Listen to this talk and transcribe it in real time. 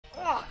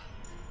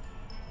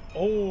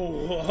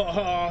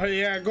Oh,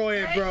 yeah, go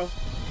ahead, bro.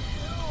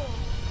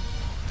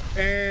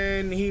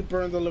 And he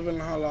burned the living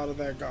hell out of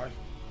that guy.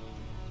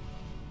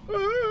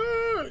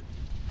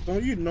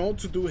 Don't you know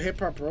to do hip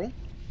hop, bro?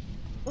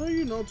 Don't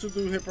you know to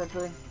do hip hop,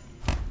 bro?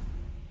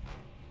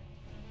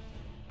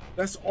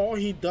 That's all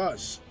he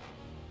does.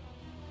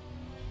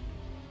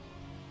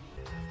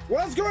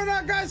 What's going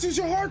on, guys? It's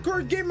your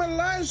hardcore gamer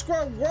Lion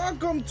Squad.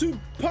 Welcome to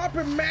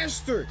Puppet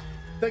Master,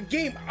 the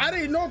game. I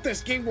didn't know if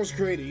this game was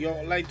created,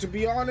 yo. Like, to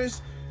be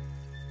honest,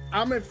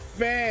 I'm a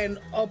fan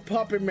of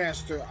Puppet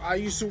Master. I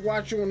used to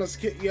watch it when I was a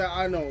kid. Yeah,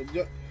 I know.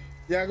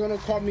 They're gonna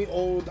call me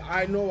old.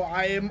 I know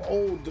I am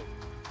old.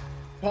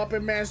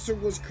 Puppet Master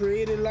was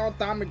created a long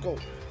time ago.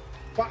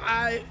 But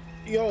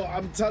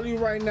I'm telling you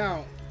right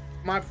now,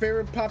 my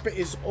favorite puppet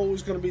is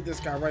always gonna be this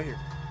guy right here.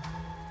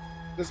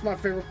 This is my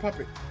favorite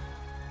puppet.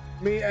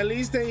 I mean, at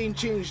least they ain't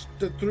changed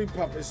the 3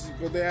 puppets,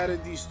 but they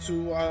added these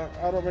 2.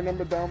 I don't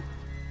remember them.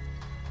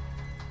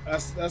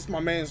 That's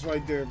my man's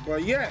right there.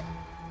 But yeah,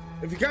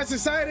 if you guys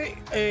excited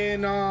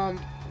and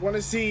want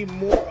to see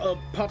more of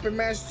Puppet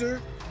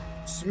Master,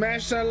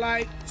 smash that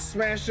like,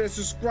 smash that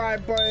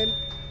subscribe button.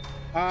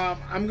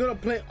 I'm gonna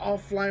play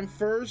offline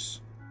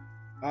first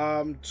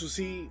to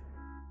see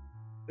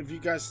if you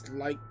guys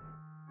like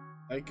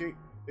it.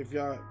 If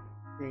y'all,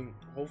 I mean,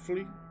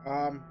 hopefully,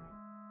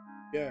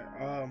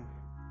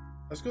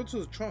 let's go to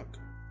the trunk.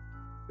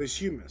 There's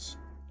humans.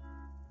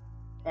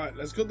 All right,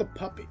 let's go to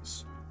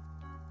puppets.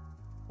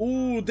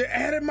 Ooh, they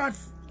added my.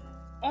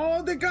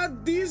 Oh, they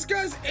got these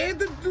guys and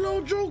the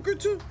little Joker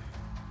too.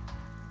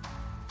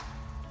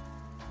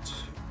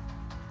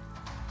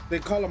 They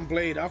call him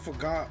Blade. I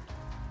forgot.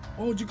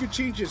 Oh, you could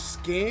change your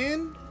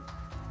skin.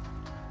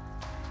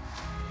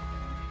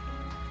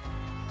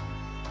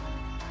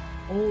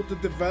 Oh, the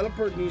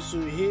developer needs to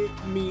hit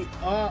me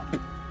up.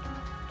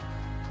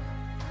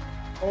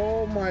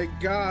 Oh my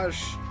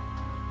gosh.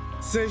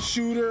 Says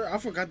Shooter. I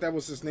forgot that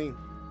was his name.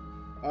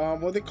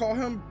 What they call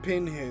him?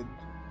 Pinhead.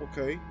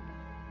 Okay.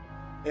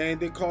 And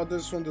they call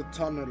this one the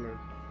Tunneler.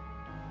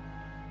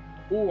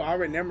 Oh, I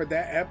remember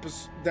that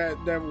episode,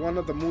 that one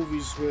of the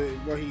movies with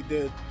what he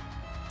did.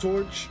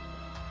 Torch.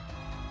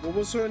 What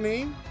was her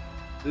name?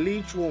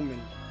 Leech Woman.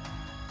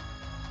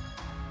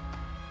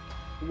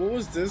 What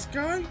was this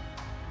guy?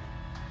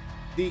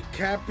 The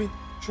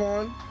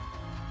Capitron.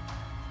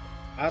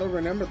 I don't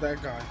remember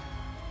that guy.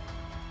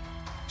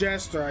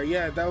 Jester.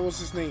 Yeah, that was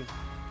his name.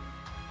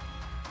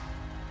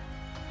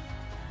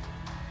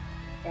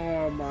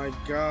 Oh my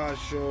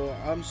gosh, yo.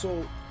 I'm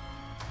so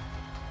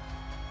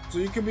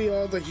you can be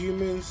all the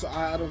humans.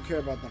 I don't care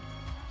about them.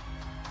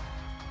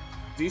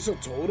 These are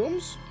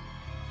totems?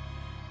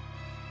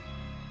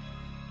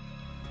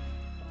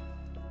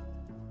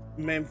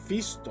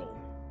 Mephisto.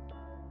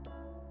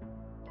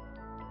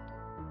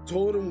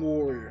 Totem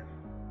Warrior.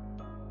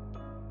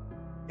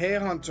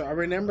 Headhunter. I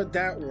remember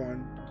that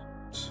one.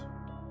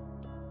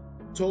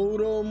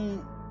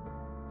 Totem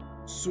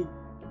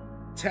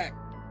Sutek.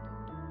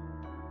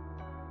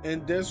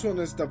 And this one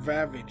is the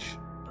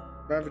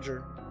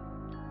Ravager.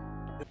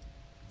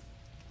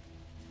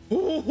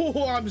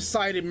 Oh, I'm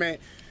excited, man.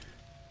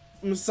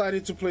 I'm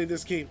excited to play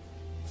this game.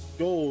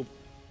 Yo,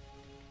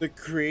 the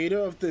creator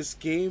of this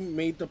game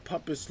made the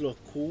puppets look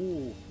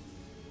cool.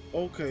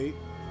 Okay.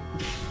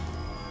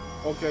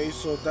 Okay,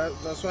 so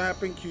that's what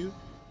happened, Q.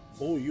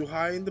 Oh, you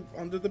hide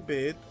under the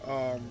bed.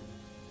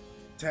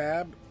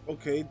 Tab.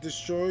 Okay,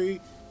 destroy.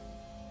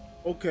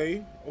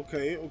 Okay,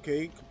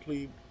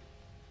 complete.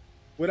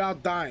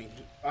 Without dying.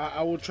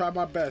 I will try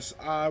my best.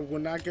 I will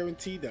not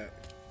guarantee that.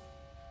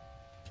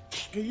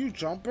 Can you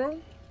jump, bro?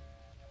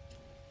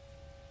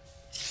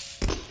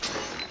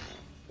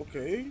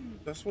 Okay,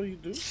 that's what you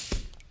do.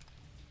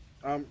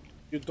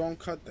 You don't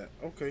cut that.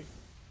 Okay.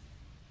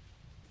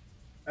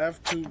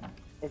 F2.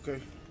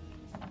 Okay.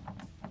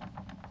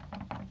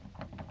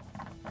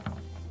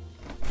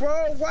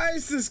 Bro, why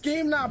is this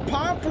game not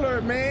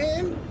popular,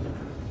 man?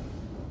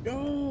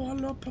 Yo, I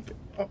love puppet.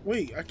 Oh,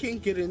 wait, I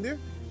can't get in there.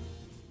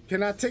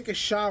 Can I take a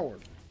shower?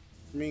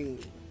 I mean,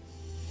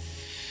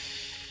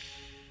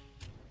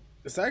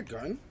 is that a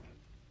gun?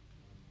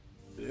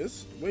 It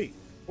is? Wait,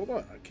 hold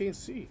on. I can't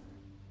see.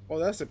 Oh,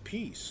 that's a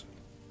piece.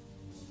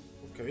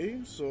 Okay,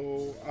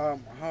 so,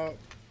 how...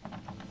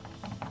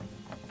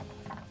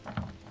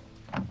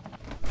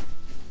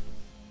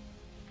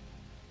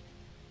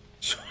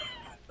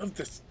 of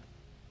this.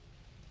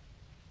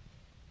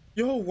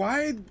 Yo,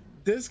 why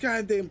this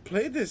guy didn't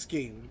play this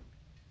game?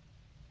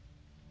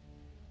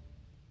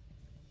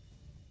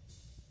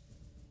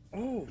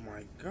 Oh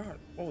my god.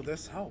 Oh,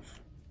 that's health.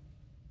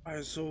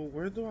 Alright, so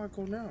where do I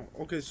go now?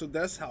 Okay, so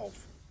that's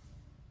health.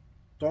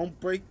 Don't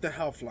break the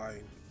health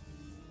line.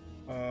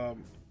 I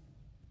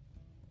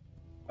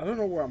don't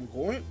know where I'm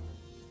going.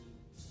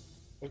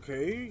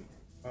 Okay.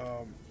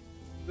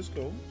 Let's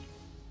go.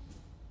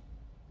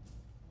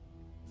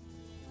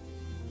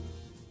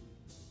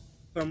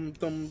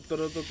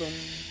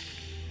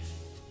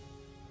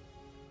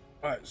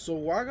 Alright, so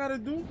what I gotta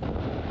do?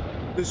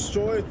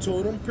 Destroy a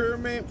totem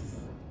pyramid,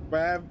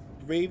 grab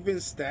Raven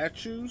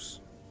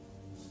statues.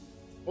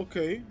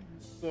 Okay,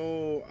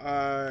 so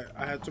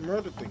I had to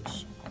murder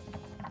things.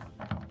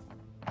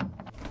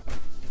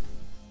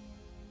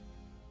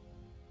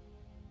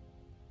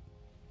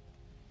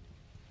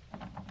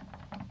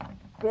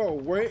 Bro,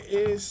 where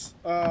is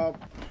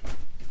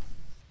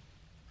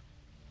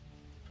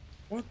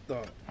what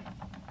the?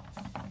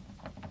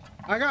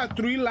 I got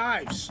 3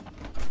 lives.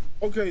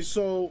 Okay,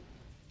 so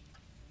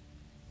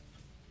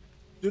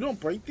you don't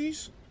break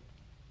these?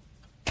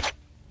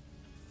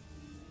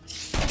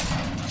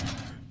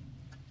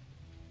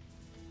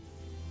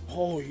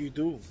 Oh, you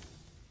do.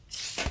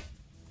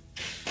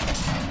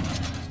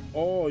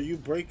 Oh, you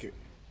break it.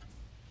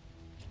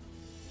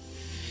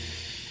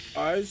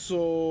 Alright,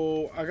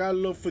 so I gotta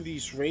look for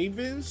these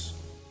ravens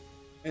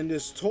and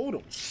this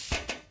totem.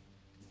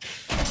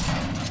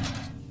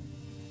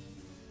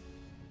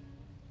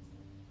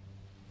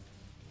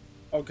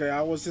 Okay,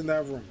 I was in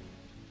that room.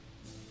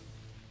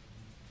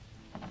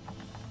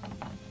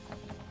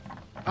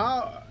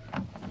 Oh,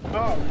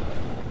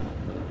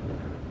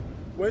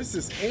 where's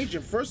this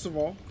agent, first of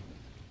all?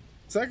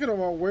 Second of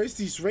all, where's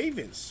these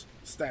ravens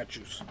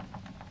statues?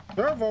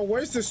 Third of all,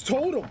 where's this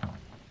totem?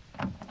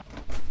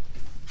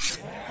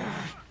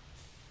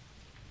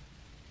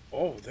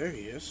 Oh, there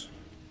he is.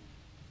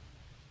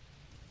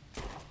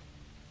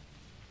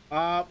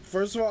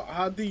 First of all,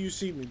 how do you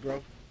see me,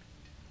 bro?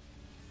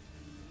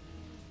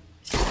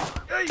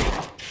 Hey.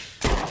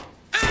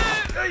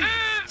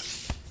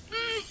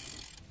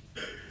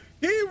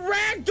 He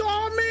ragged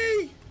on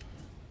me!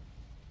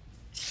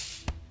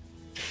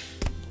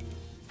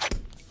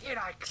 Here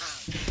I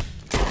come.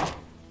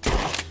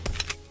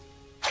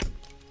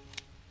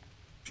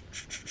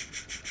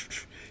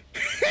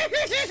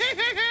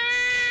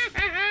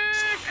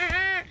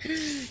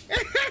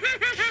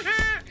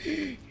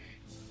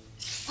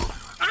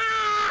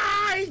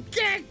 Ah, he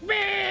kicked me!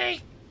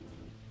 Here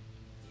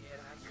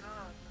I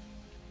come.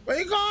 Where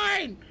you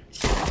going?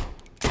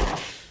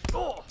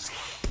 Oh.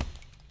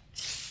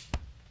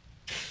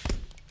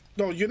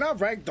 No, you're not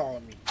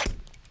ragdolling me.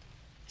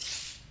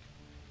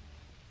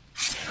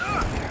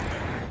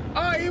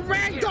 Oh, he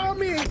ragdolled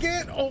me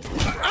again. Oh, I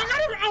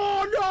got him.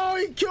 Oh no,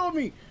 he killed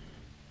me.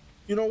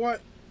 You know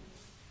what?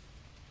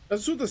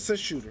 Let's do the 6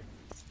 shooter.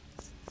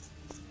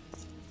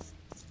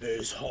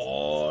 It's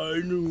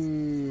high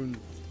noon.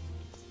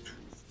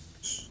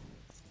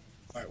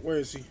 Alright, where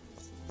is he?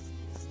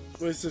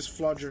 Where's this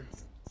fludger?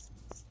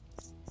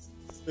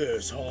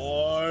 It's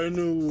high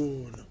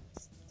noon.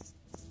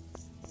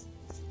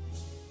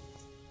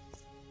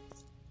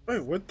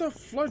 Wait, what the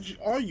fludge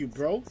are you,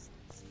 bro?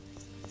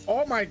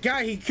 Oh my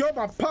god, he killed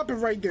my puppet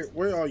right there.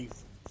 Where are you?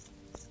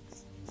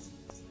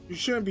 You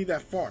shouldn't be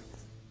that far.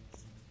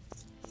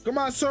 Come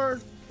on, sir.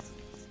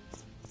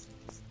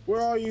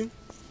 Where are you?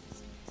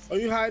 Are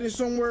you hiding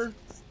somewhere?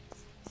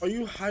 Are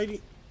you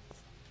hiding?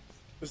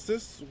 Is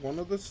this one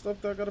of the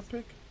stuff that I gotta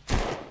pick?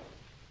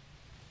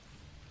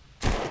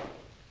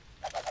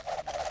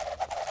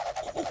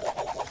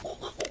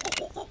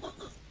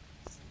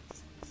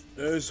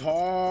 It's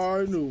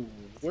hard news.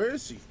 Where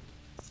is he?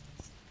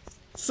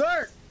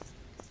 Sir!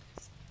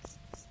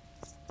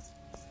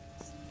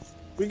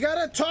 We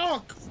gotta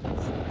talk!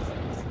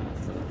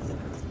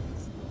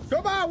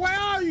 Come on, where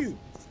are you?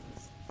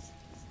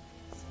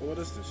 What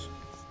is this?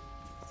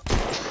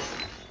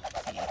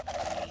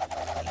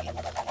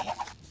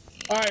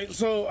 Alright,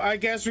 so I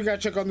guess we gotta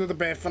check under the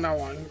bed from now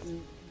on.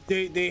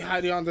 They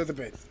hide it under the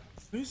bed.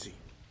 Where is he?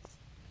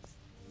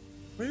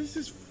 Where is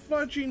this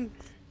fudging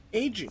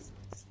agent?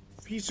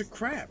 Piece of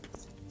crap.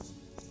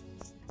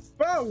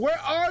 Bro, where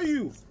are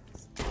you?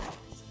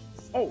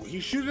 Oh,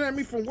 he's shooting at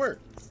me from where?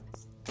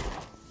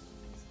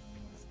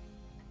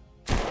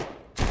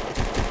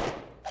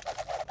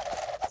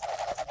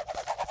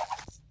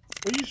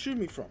 Where you shooting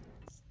me from?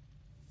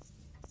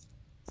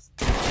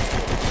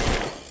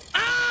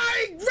 Ah,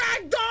 he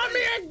ragged on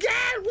me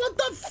again! What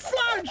the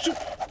fudge?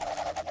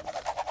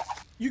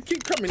 You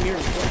keep coming near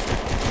me, bro.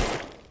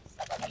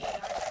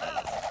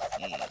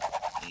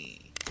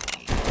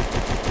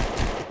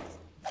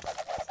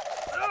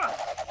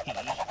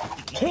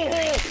 Do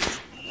it!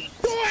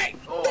 Do it!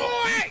 Do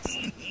it!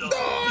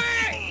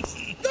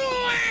 Do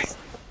it!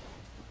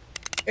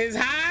 It's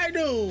high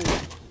noon.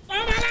 Oh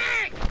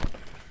my god!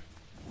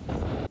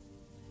 I'm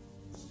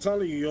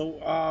telling you, yo,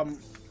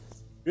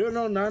 you don't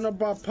know nothing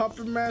about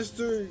Puppet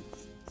Master. You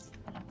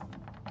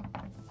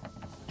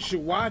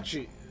should watch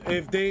it.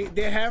 If they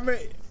have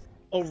it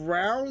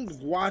around,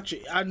 watch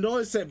it. I know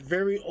it's a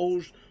very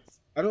old.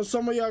 I know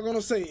some of y'all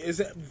gonna say it's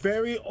a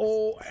very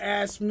old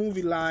ass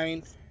movie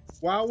line.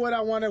 Why would I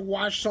want to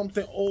watch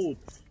something old?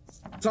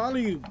 I'm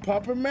telling you,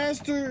 Puppet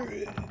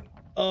Master,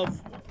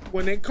 of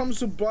when it comes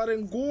to blood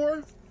and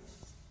gore,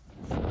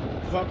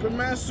 Puppet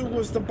Master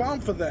was the bomb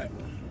for that.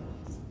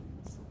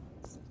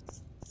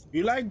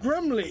 You like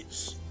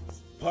Gremlins,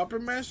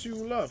 Puppet Master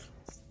you love.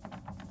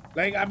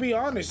 Like, I'll be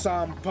honest,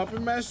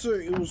 Puppet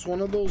Master, it was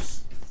one of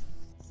those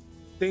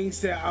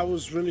things that I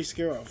was really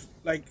scared of.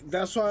 Like,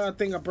 that's why I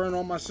think I burned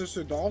all my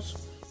sister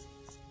dolls.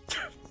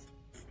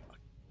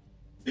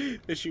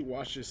 If she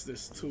watches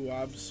this too,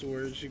 I'm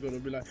swear she's gonna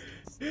be like,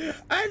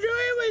 I knew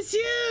it was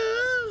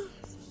you.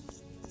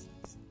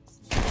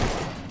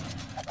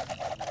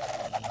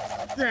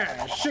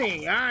 Yeah,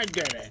 I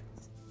did it.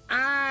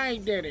 I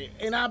did it.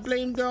 And I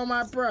blamed it on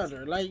my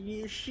brother. Like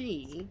you,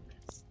 she.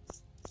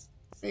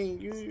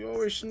 And you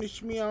always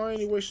snitch me out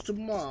anyways to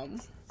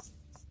mom.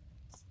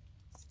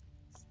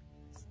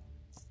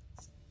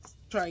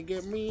 Try to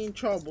get me in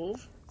trouble.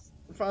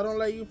 If I don't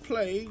let you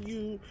play,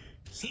 you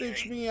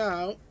snitch me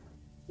out.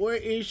 Where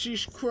is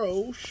this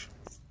crows?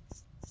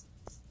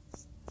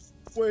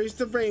 Where's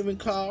the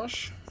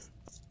Ravenclaws?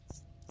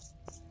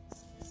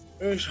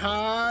 It's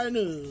high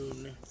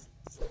noon.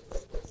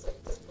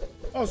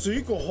 Oh, so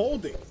you can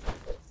hold it.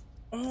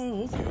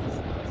 Oh, okay.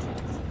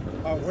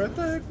 Where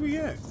the heck we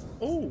at?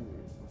 Oh.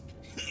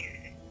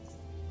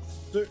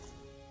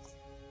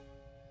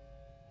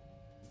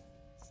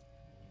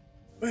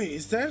 Wait,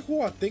 is that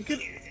who I think it?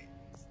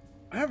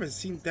 I haven't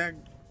seen that.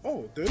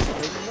 Oh, there's a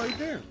baby right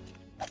there.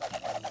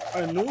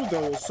 I knew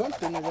there was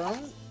something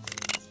around.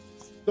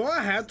 Do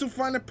I have to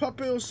find a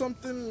puppet or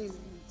something?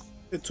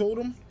 It told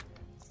him.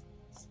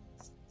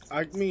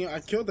 I mean, I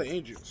killed the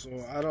angel, so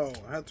I don't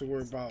have to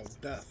worry about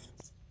death.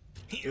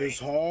 It's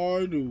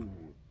hard to.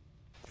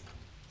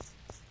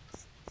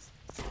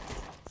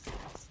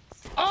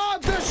 Oh,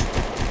 this.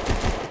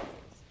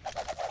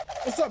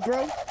 What's up,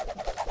 bro?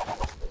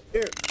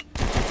 Here.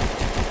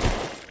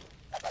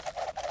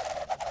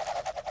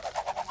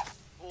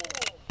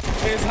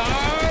 It's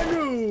high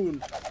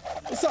noon.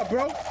 What's up,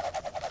 bro?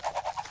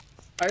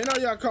 I know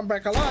y'all come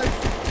back alive.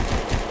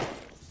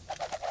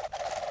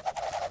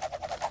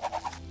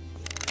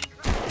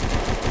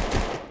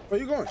 Where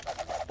you going?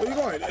 Where you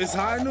going? It's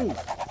high noon.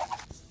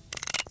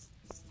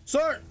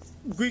 Sir,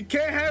 we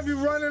can't have you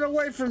running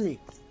away from me.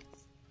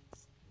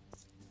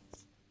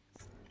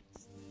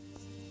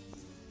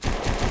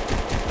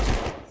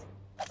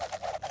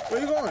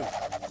 Where you going?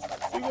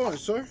 Where you going,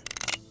 sir?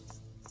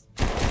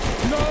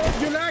 No,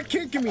 you're not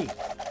kicking me.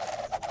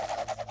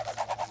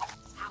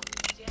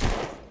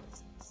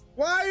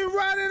 Why are you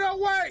running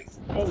away?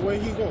 Oh,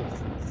 where'd he go?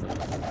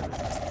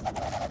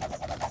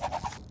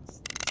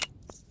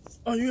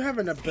 Oh, you have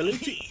an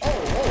ability?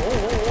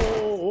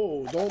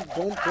 Oh, don't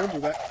do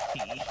that.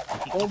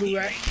 Don't do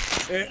that.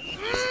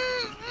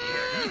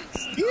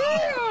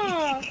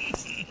 Yeah!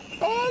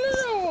 Oh,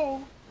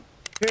 no!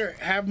 Here,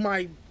 have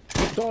my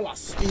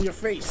dollars in your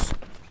face.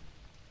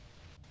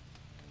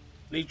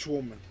 Leech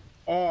woman.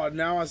 Oh,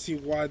 now I see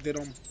why they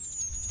don't.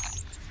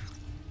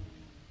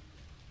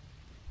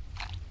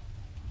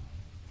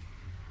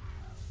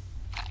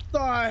 The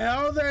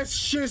hell? That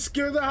shit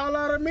scared the hell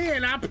out of me,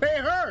 and I pay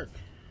her.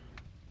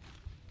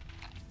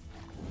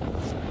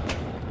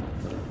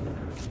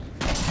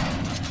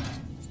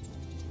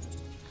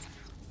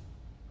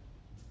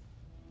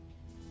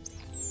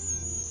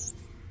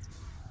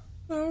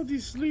 How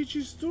these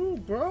leeches do,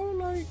 bro?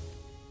 Like,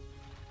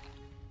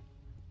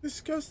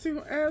 disgusting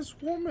ass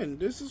woman.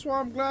 This is why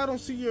I'm glad I don't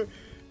see your.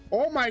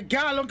 Oh my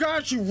god, look how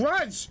she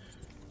runs.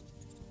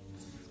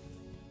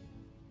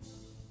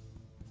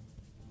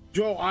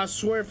 Yo, I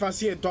swear if I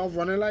see a dog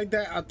running like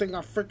that, I think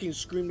I freaking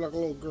scream like a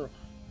little girl.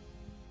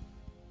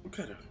 Look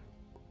at her.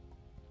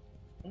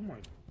 Oh my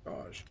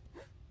gosh.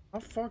 How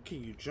far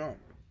can you jump?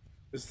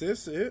 Is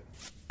this it?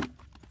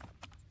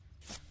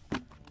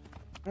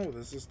 Oh,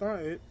 this is not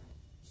it.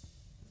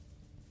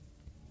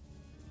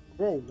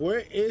 Bro,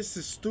 where is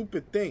this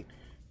stupid thing?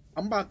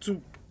 I'm about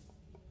to.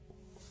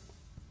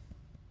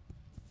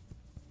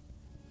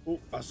 Oh,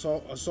 I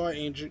saw an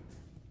angel.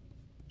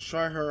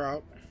 Try her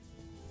out.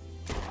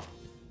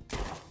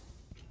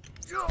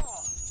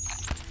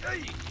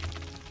 Hey!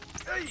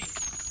 Hey!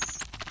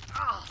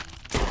 Ah!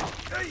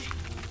 Hey!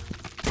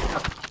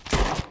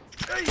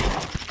 Hey!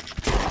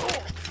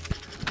 Oh!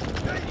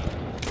 Hey!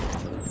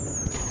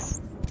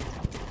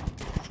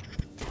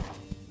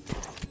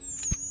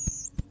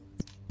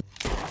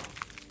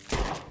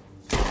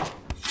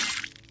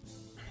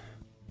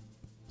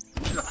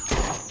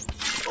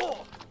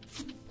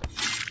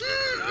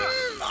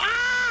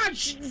 Ah!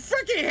 She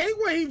freaking hate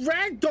when he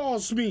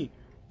ragdolls me.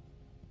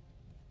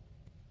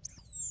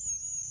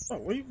 Oh,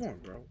 where you going,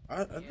 bro?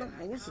 I don't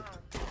know. What's it?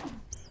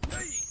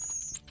 Hey!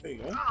 There you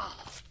go. Ah!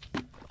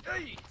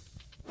 Hey!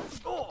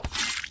 Oh!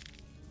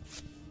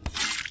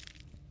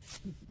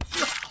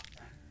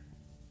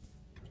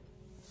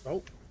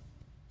 Nope.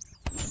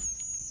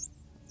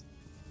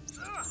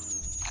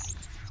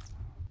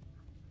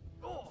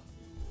 Oh!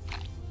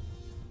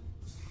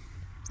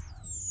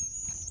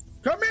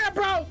 Come here,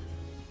 bro!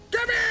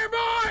 Come here,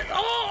 boy!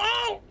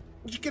 Oh!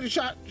 She get a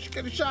shot. She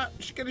get a shot.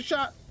 She get a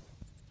shot.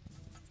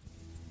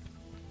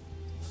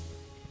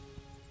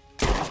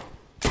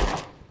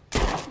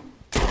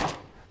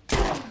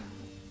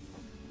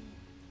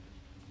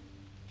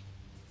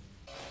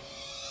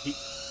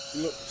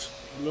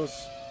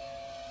 Looks.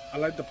 I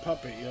like the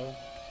puppet, yo.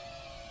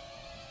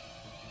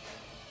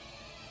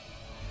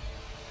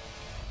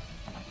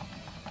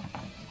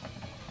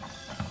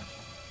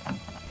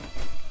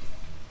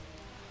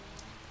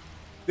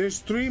 There's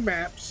 3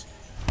 maps.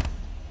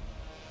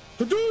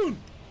 Dude!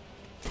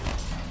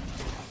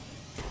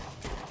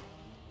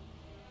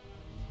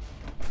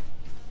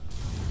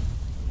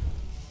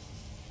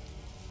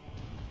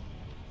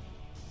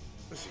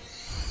 Let's see.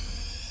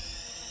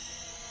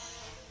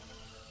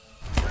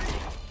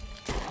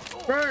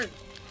 Burn!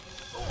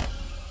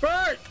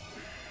 Burn!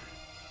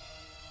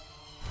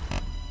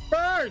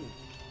 Burn!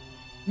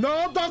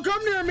 No, don't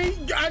come near me!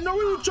 I know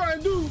what you're trying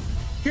to do!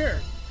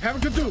 Here, have a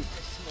Katoon.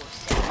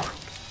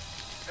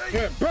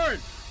 Here, burn!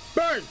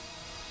 Burn!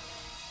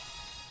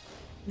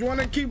 You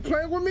wanna keep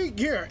playing with me?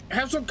 Here,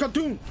 have some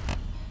Katoon.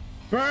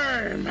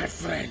 Burn, my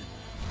friend.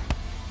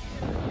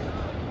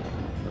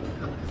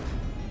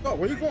 Oh,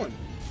 where you going?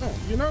 No,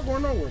 you're not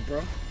going nowhere,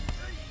 bro.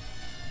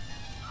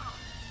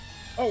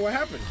 Oh, what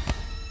happened?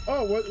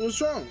 Oh,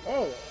 what's wrong?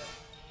 Oh.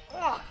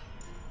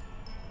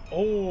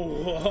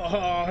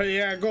 Oh,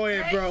 yeah, go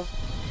ahead, bro.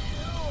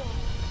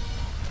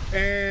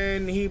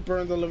 And he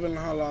burned the living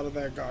hell out of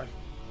that guy.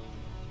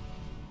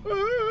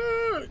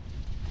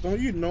 Don't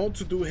you know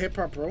to do hip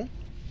hop, bro?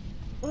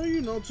 Don't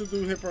you know to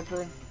do hip hop,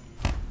 bro?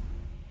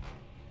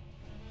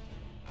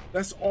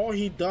 That's all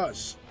he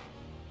does.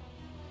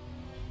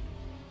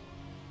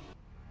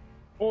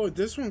 Oh,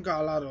 this one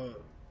got a lot of.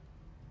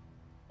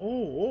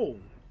 Oh.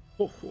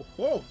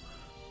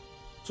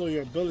 So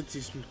your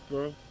abilities,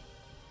 bro.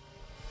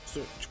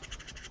 So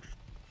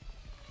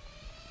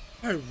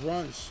it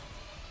runs.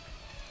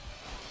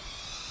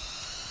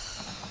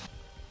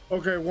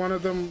 Okay, one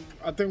of them.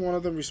 I think one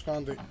of them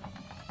responded.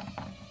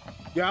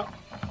 Yep.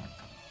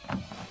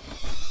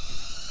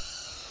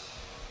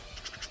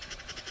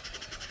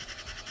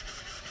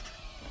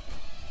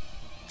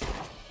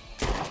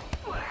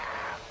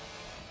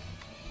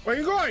 Where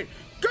you going?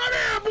 Come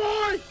here,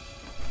 boy!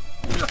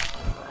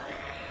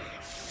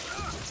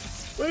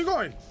 Where you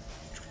going?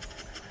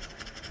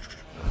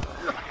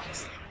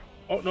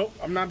 Oh, no,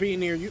 I'm not being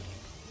near you.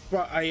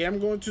 But I am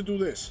going to do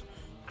this.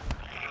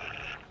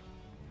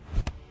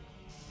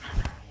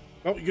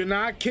 Oh, you're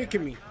not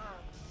kicking me.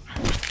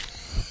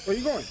 Where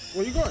you going?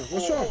 Where you going?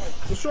 What's wrong?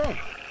 What's wrong?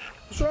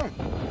 What's wrong?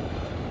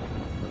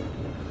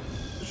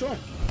 What's wrong?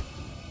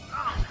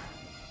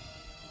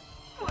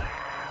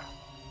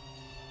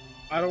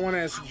 I don't want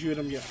to execute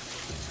him yet.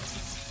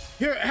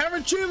 Here, have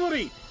a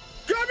chilly.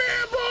 Come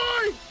here,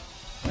 boy!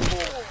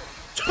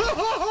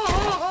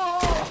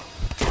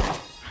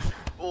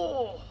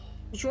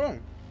 What's wrong?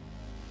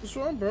 What's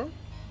wrong, bro?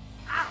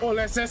 Oh,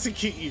 let's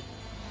execute you.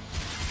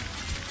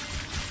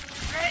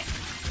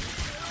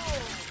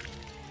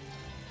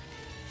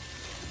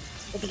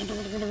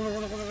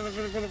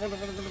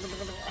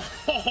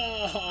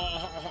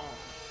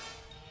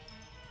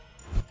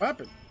 What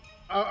happened?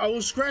 I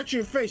will scratch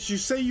your face. You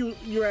say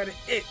you're at an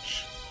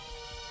itch.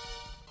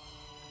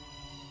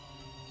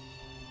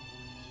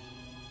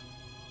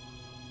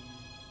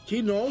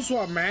 He knows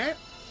where I'm at?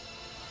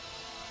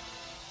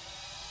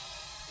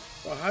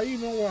 Well, how you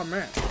know where I'm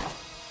at?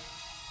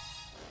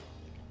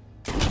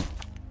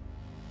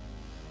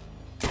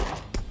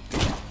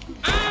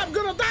 Ah, I'm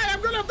gonna die!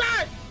 I'm gonna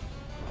die!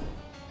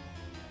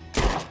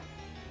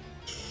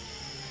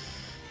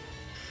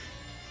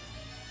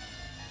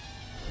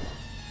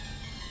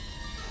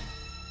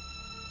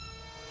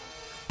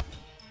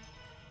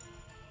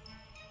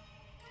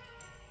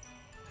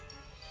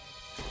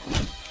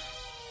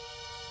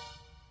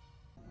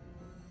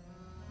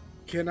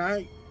 Can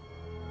I?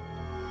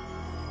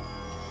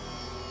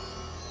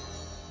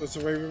 There's a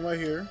raven right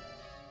here.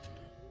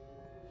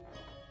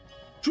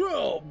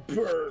 Drill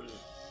bird.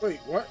 Wait,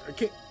 what? I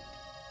can't.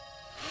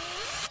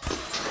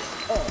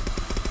 Oh.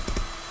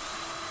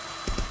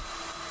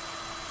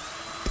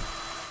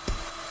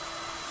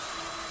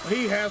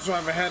 He has to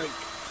have a headache.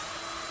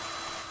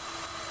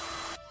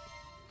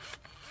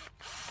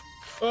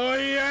 Oh,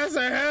 he has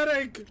a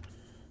headache.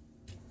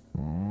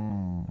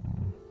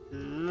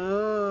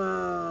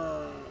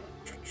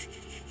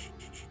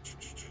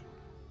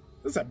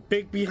 This is a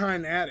big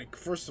behind attic,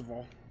 first of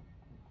all.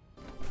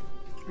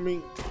 I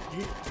mean,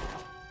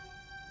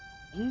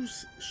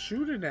 who's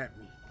shooting at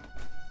me?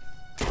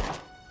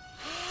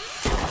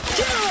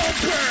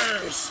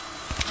 Jumpers!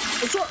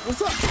 What's up?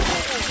 What's up?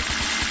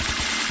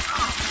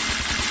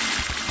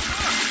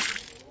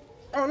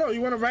 Oh no,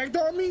 you want to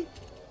ragdoll me?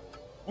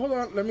 Hold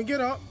on, let me get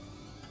up.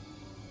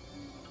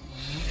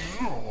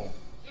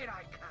 Here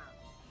I come.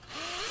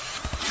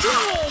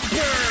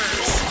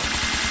 Jumpers!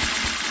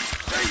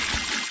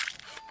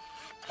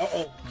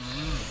 Uh-oh.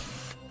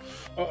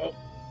 Uh-oh.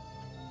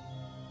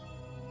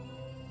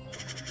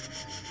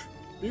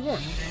 Where you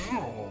going?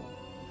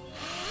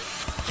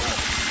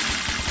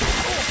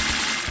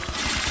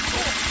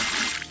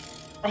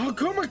 Oh,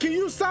 come on. Can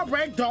you stop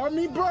ragdolling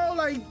me, bro?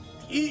 Like,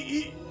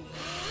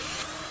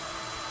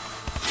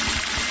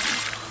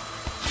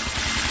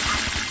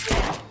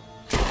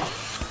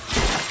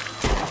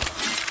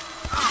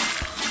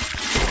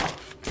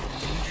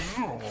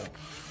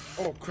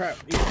 Oh, crap.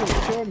 He's gonna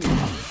kill me.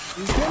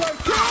 He's gonna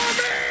kill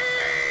me!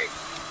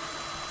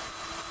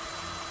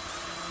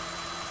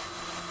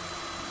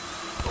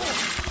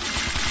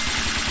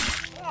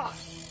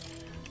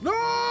 No!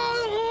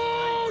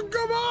 Oh,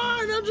 come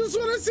on! I'm just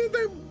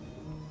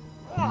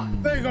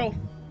There you go.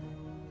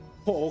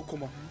 Oh,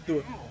 come on. Do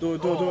it. Do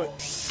it, do it, do it.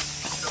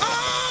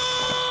 Ah!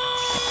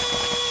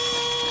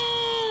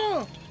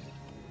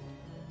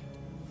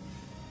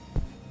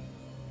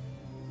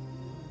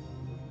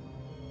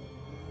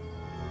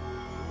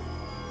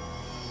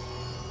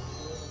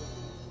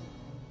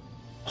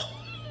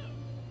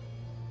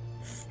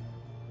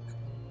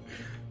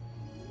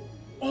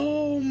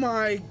 Oh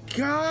my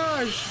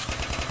gosh!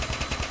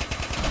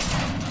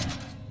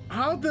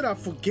 How did I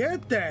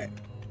forget that?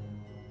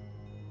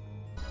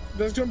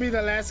 That's gonna be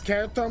the last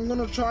character I'm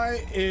gonna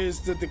try. Is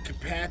the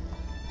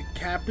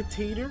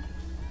decapitator.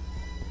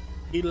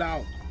 He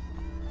loud.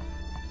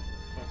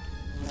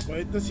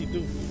 What does he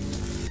do?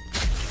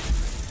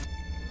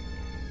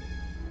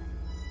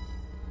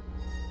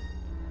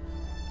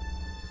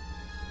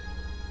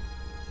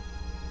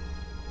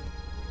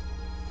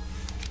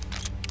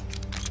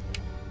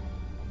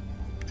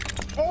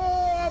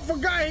 Oh, I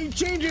forgot he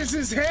changes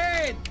his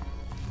head.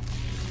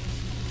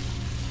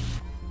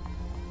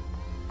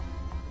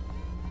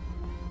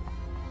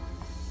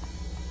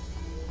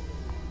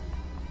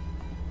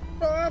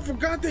 Oh, I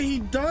forgot that he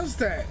does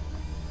that.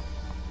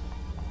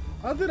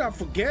 How did I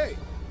forget?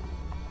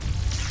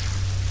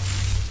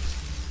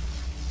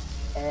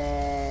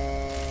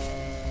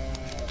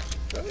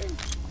 Really?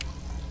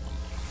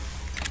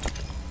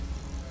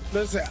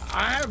 Listen,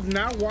 I have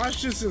not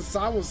watched this since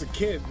I was a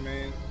kid,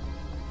 man.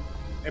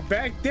 And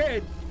back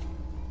then,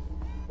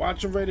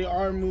 watching rated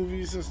R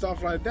movies and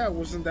stuff like that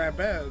wasn't that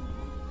bad.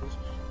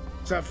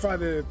 Except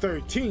Friday the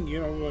 13th,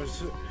 you know,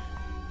 was.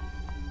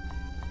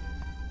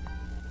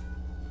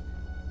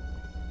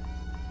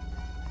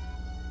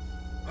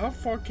 How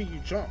far can you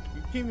jump?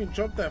 You can't even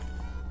jump that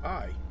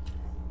high.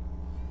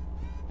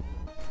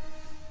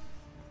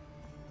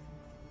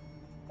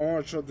 I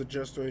want to show the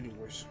gesture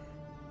anyways.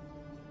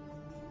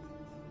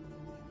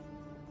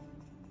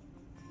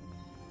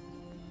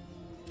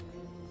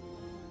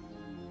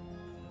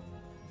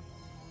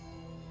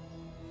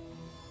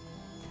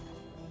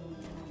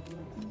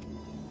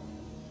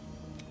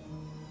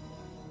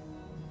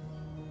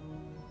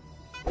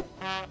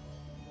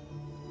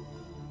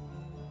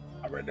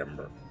 I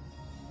remember.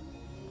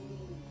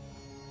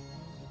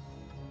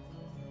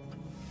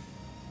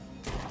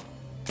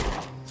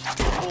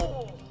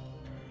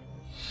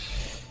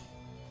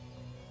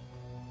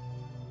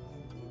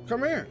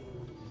 Come here.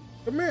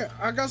 Come here.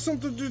 I got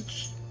something to...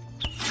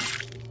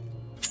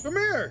 Come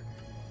here.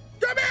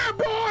 Come here,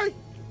 boy!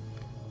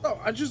 Oh,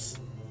 I just...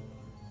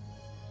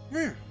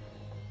 Come here.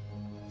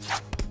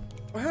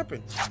 What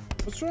happened?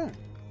 What's wrong?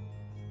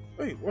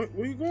 Wait, where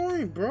are you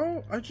going,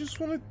 bro? I just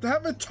want to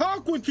have a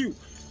talk with you.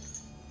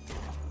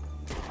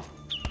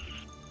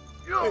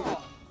 Wait.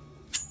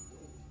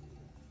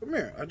 Come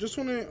here. I just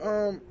want to,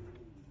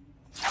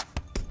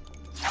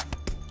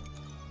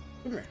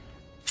 Come here.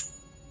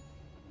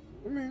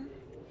 Come here.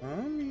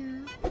 Come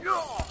here.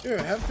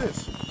 Here, have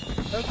this.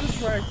 Have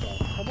this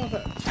ragdoll. How about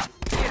that?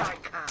 Here I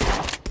come.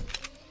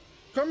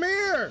 Come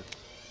here!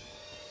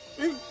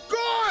 You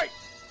guy!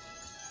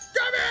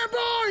 Come here,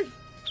 boy!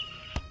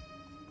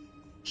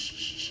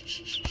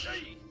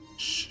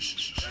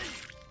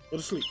 Go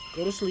to sleep.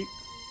 Go to sleep.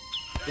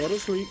 Go to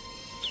sleep.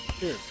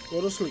 Here.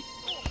 Go to sleep.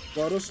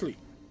 Go to sleep.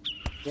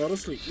 Go to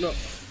sleep. Look.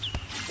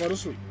 Go to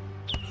sleep.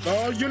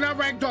 No, you're not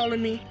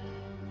ragdolling me.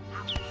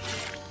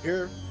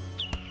 Here.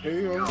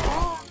 Here you go.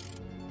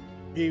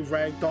 He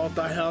ragdolled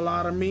the hell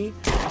out of me.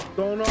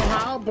 Don't know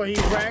how, but he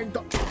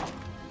ragdolled.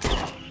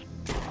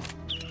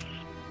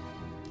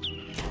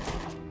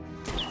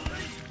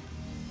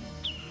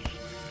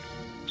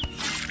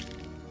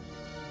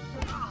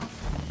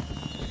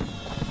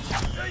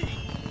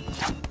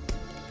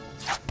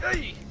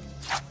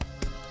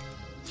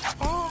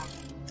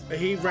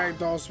 He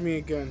ragdolls me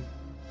again.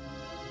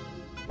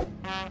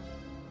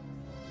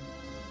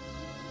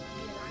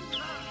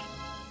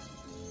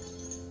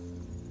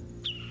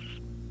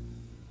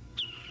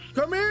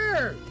 Come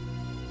here!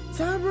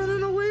 Stop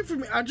running away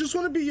from me. I just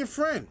want to be your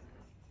friend.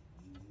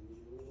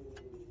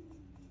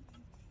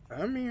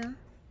 Come here.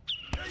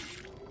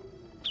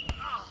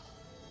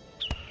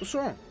 What's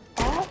wrong?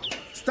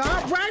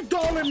 Stop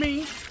ragdolling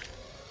me!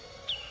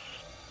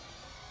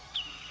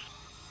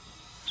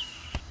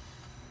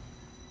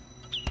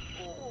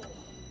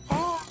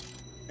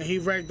 And he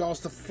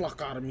ragdolls the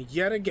fuck out of me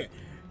yet again.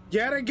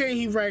 Yet again,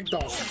 he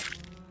ragdolls me.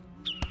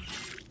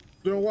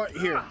 You know what?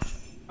 Here,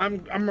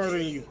 I'm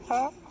murdering you.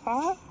 No,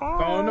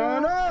 no,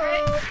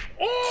 no!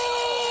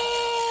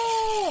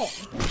 Oh!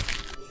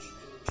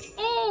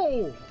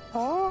 Oh!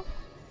 Oh!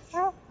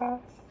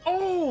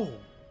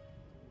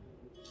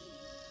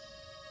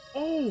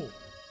 Oh!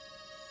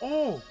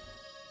 Oh!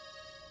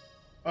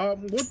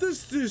 What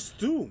does this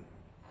do?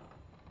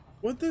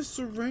 What does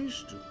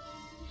syringe do?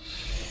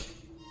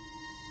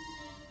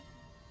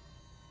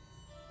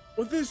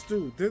 What this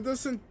do? That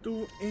doesn't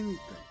do anything.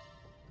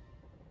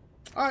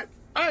 Alright,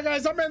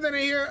 guys, I'm ending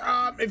it here.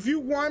 If you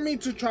want me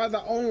to try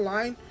the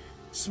online,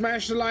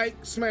 smash the like,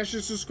 smash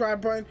the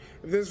subscribe button.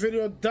 If this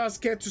video does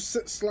get to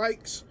 6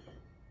 likes,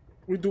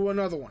 we do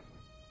another one.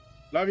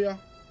 Love ya.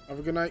 Have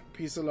a good night.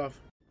 Peace and love.